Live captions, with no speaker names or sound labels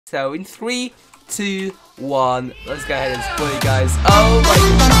So in 3, 2, 1, let's go ahead and spoil it, guys. Oh my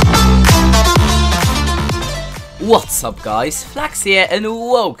god. What's up guys, Flax here and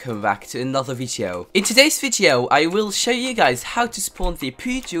welcome back to another video. In today's video, I will show you guys how to spawn the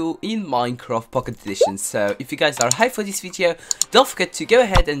Poodle in Minecraft Pocket Edition. So if you guys are hyped for this video, don't forget to go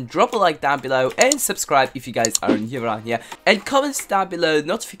ahead and drop a like down below and subscribe if you guys are new around here. And comments down below,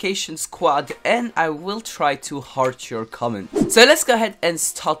 notification squad, and I will try to heart your comment. So let's go ahead and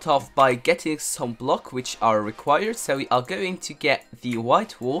start off by getting some blocks which are required. So we are going to get the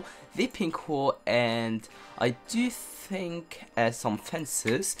white wool, the pink wool, and I do think some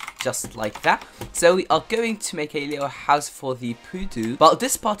fences, just like that. So we are going to make a little house for the Poodle, but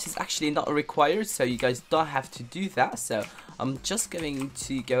this part is actually not required, so you guys don't have to do that. So I'm just going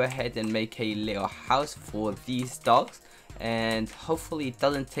to go ahead and make a little house for these dogs, and hopefully it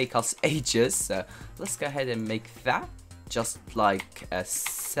doesn't take us ages. So let's go ahead and make that, just like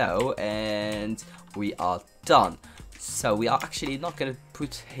so, and we are done. So we are actually not going to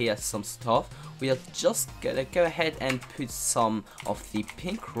put here some stuff. We are just going to go ahead and put some of the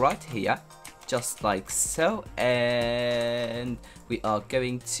pink right here, just like so. And we are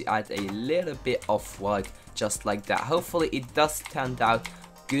going to add a little bit of white, just like that. Hopefully it does turn out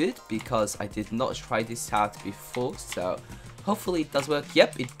good, because I did not try this out before. So hopefully it does work.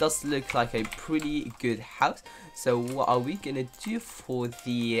 Yep, it does look like a pretty good house. So what are we going to do for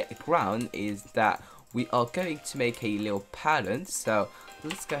the ground is that we are going to make a little pattern. So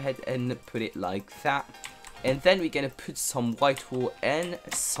let's go ahead and put it like that, and then we're going to put some white wool and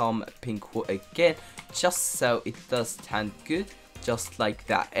some pink wool again, just so it does turn good, just like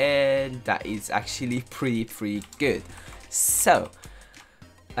that. And that is actually pretty good. So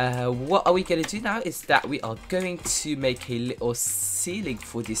what are we going to do now is that we are going to make a little ceiling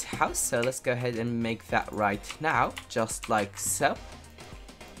for this house. So let's go ahead and make that right now, just like so.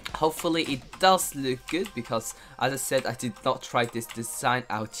 Hopefully it does look good, because as I said, I did not try this design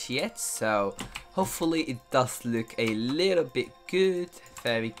out yet. So hopefully it does look a little bit good.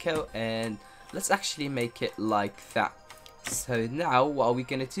 There we go, and let's actually make it like that. So now what we're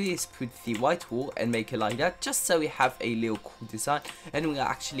going to do is put the white wool and make it like that, just so we have a little cool design, and we are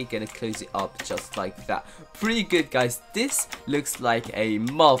actually going to close it up just like that. Pretty good guys, this looks like a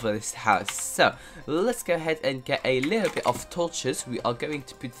marvelous house. So let's go ahead and get a little bit of torches. We are going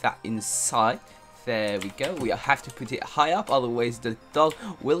to put that inside. There we go. We have to put it high up, otherwise the dog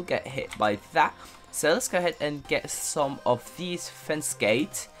will get hit by that. So let's go ahead and get some of these fence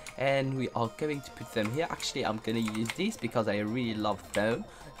gates, and we are going to put them here. Actually, I'm going to use these because I really love them.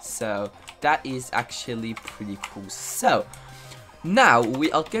 So that is actually pretty cool. So now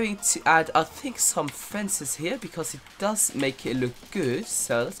we are going to add, I think, some fences here, because it does make it look good.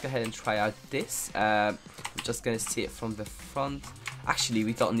 So let's go ahead and try out this. I'm just going to see it from the front. Actually,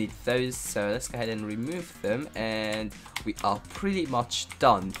 we don't need those, so let's go ahead and remove them, and we are pretty much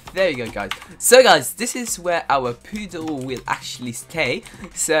done. There you go guys. So guys, this is where our Poodle will actually stay.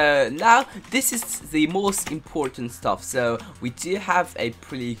 So now this is the most important stuff. So we do have a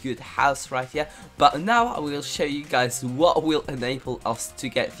pretty good house right here, but now I will show you guys what will enable us to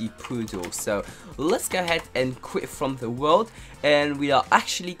get the Poodle. So let's go ahead and quit from the world, and we are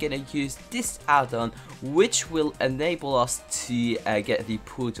actually gonna use this add-on which will enable us to get the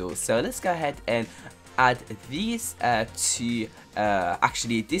Poodle. So let's go ahead and add these to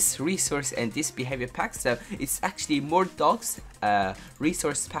actually this resource and this behavior pack. So it's actually more dogs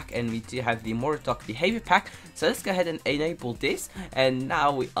resource pack, and we do have the more dog behavior pack. So let's go ahead and enable this, and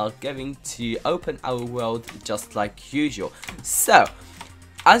now we are going to open our world just like usual. So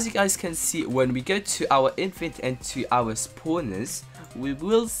as you guys can see, when we go to our infant and to our spawners, we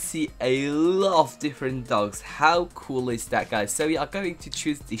will see a lot of different dogs. How cool is that guys? So we are going to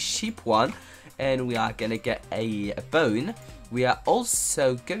choose the sheep one, and we are gonna get a bone. We are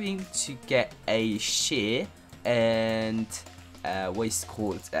also going to get a shear, and what is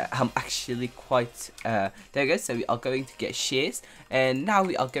called, I'm actually quite there we go. So we are going to get shears, and now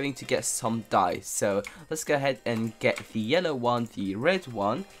we are going to get some dye. So let's go ahead and get the yellow one, the red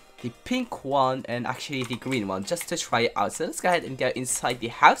one, the pink one, and actually the green one, just to try it out. So let's go ahead and go inside the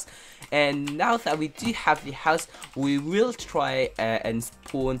house, and now that we do have the house, we will try and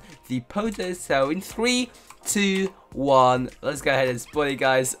spawn the Poodle. So in 3, 2, 1, let's go ahead and spawn it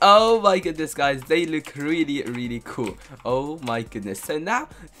guys. Oh my goodness guys, they look really cool. Oh my goodness. So now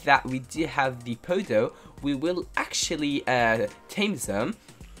that we do have the Poodle, we will actually tame them.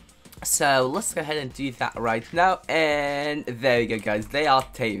 So let's go ahead and do that right now, and there you go guys, they are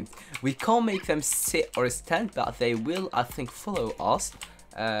tamed. We can't make them sit or stand, but they will, I think, follow us.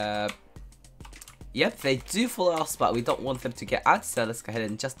 Yep, they do follow us, but we don't want them to get ads, so let's go ahead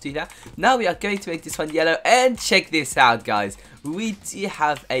and just do that. Now we are going to make this one yellow, and check this out, guys. We do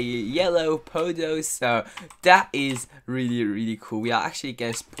have a yellow Poodle, so that is really cool. We are actually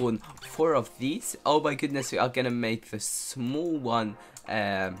going to spawn 4 of these. Oh my goodness, we are going to make the small one,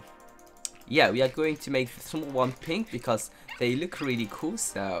 yeah, we are going to make the small one pink because they look really cool,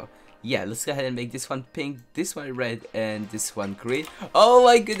 so... yeah, let's go ahead and make this one pink, this one red, and this one green. Oh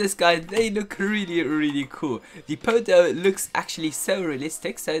my goodness, guys, they look really cool. The Poodle looks actually so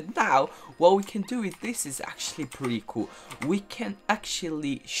realistic. So now, what we can do with this is actually pretty cool. We can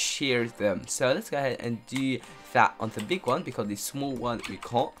actually share them. So let's go ahead and do that on the big one, because the small one we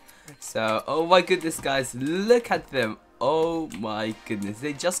can't. So, oh my goodness, guys, look at them. Oh my goodness,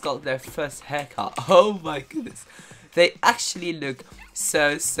 they just got their first haircut. Oh my goodness. They actually look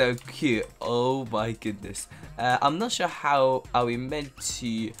so cute. Oh my goodness. I'm not sure how are we meant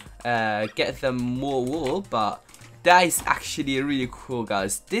to get them more wool, but that is actually really cool,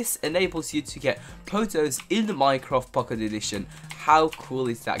 guys. This enables you to get Poodles in the Minecraft Pocket Edition. How cool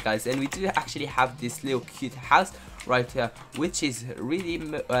is that, guys? And we do actually have this little cute house right here, which is really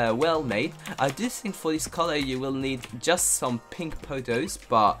well made. I do think for this color you will need just some pink Poodles,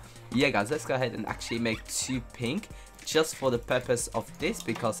 but yeah, guys, let's go ahead and actually make 2 pink just for the purpose of this,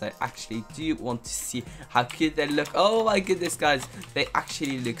 because I actually do want to see how cute they look. Oh my goodness, guys, they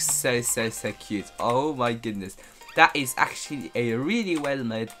actually look so cute. Oh my goodness, that is actually a really well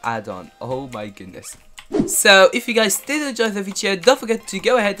made add-on. Oh my goodness. So if you guys did enjoy the video, don't forget to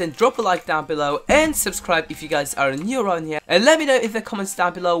go ahead and drop a like down below, and subscribe if you guys are new around here, and let me know in the comments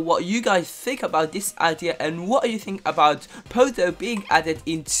down below what you guys think about this idea, and what you think about Poodle being added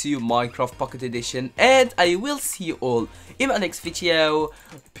into Minecraft Pocket Edition. And I will see you all in my next video.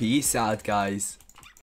 Peace out, guys.